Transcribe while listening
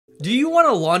Do you want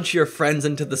to launch your friends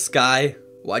into the sky?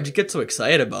 Why'd you get so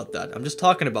excited about that? I'm just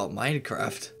talking about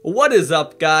Minecraft. What is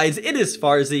up, guys? It is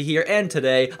Farzy here, and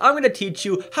today I'm going to teach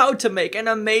you how to make an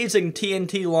amazing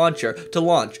TNT launcher to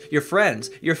launch your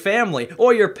friends, your family,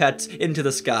 or your pets into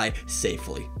the sky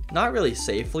safely. Not really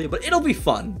safely, but it'll be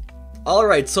fun.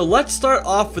 Alright, so let's start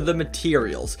off with the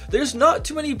materials. There's not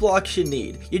too many blocks you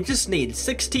need. You just need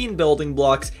 16 building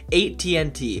blocks, 8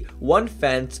 TNT, 1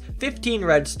 fence, 15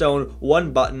 redstone,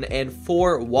 1 button, and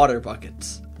 4 water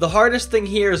buckets. The hardest thing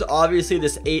here is obviously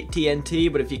this 8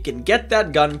 TNT, but if you can get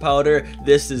that gunpowder,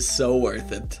 this is so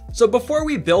worth it. So before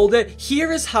we build it,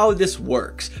 here is how this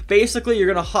works. Basically, you're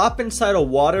gonna hop inside a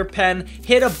water pen,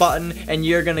 hit a button, and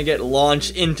you're gonna get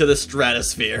launched into the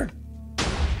stratosphere.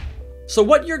 So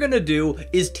what you're gonna do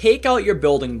is take out your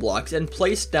building blocks and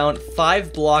place down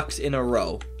 5 blocks in a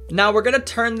row. Now we're gonna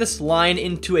turn this line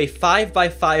into a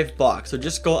 5x5 box, so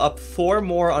just go up 4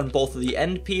 more on both of the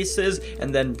end pieces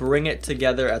and then bring it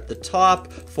together at the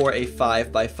top for a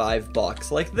 5x5 box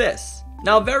like this.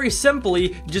 Now very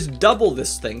simply, just double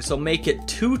this thing, so make it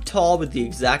 2 tall with the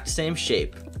exact same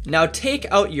shape. Now take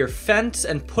out your fence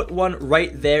and put one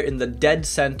right there in the dead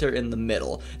center in the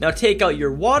middle. Now take out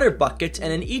your water buckets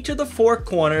and in each of the 4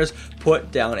 corners,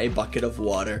 put down a bucket of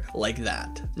water like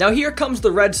that. Now here comes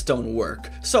the redstone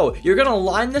work. So you're gonna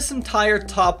line this entire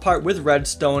top part with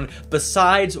redstone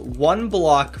besides 1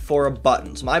 block for a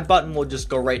button. So my button will just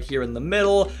go right here in the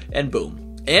middle and boom.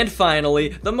 And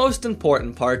finally, the most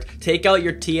important part, take out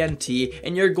your TNT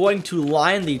and you're going to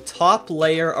line the top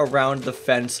layer around the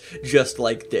fence just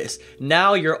like this.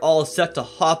 Now you're all set to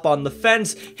hop on the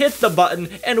fence, hit the button,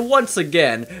 and once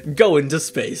again, go into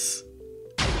space.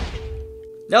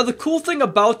 Now the cool thing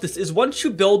about this is once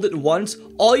you build it once,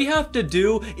 all you have to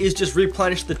do is just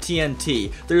replenish the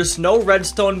TNT. There's no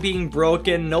redstone being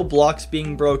broken, no blocks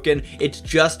being broken, it's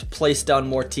just place down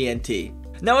more TNT.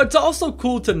 Now it's also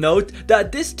cool to note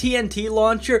that this TNT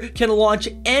launcher can launch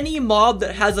any mob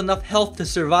that has enough health to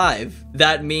survive.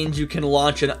 That means you can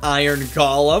launch an iron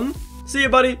golem. See you,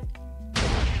 buddy.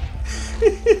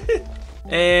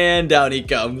 And down he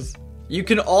comes. You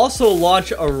can also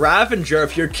launch a Ravager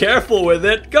if you're careful with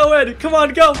it. Go ahead, come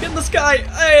on, go, get in the sky.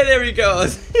 Hey, there he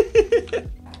goes.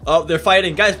 Oh, they're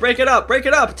fighting. Guys, break it up,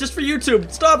 just for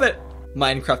YouTube, stop it.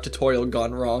 Minecraft tutorial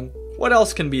gone wrong. What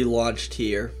else can be launched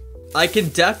here? I can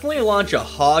definitely launch a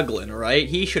Hoglin, right?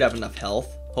 He should have enough health,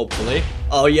 hopefully.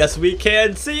 Oh, yes, we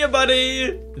can. See ya,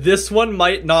 buddy. This one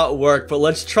might not work, but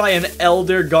let's try an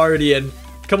Elder Guardian.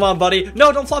 Come on, buddy.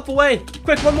 No, don't flop away.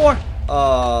 Quick, one more.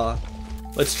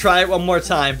 Let's try it one more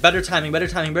time. Better timing, better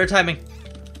timing, better timing.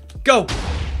 Go.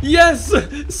 Yes.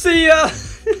 See ya.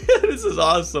 This is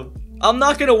awesome. I'm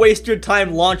not gonna waste your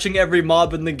time launching every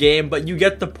mob in the game, but you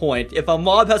get the point. If a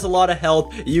mob has a lot of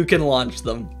health, you can launch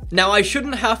them. Now, I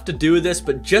shouldn't have to do this,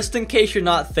 but just in case you're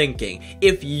not thinking,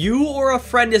 if you or a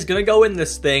friend is gonna go in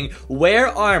this thing, wear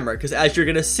armor, because as you're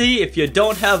gonna see, if you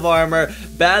don't have armor,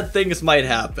 bad things might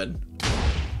happen.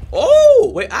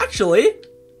 Oh, wait, actually,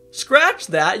 scratch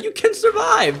that, you can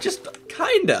survive, just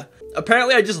kinda.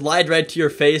 Apparently, I just lied right to your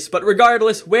face, but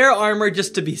regardless, wear armor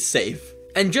just to be safe.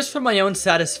 And just for my own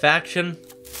satisfaction,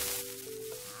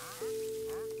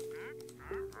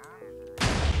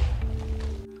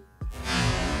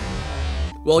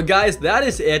 well guys, that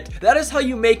is it. That is how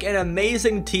you make an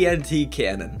amazing TNT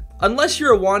cannon. Unless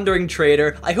you're a wandering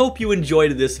trader, I hope you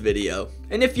enjoyed this video.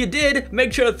 And if you did,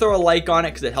 make sure to throw a like on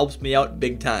it because it helps me out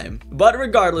big time. But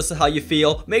regardless of how you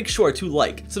feel, make sure to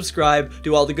like, subscribe,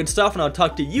 do all the good stuff, and I'll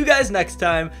talk to you guys next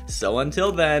time. So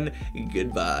until then,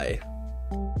 goodbye.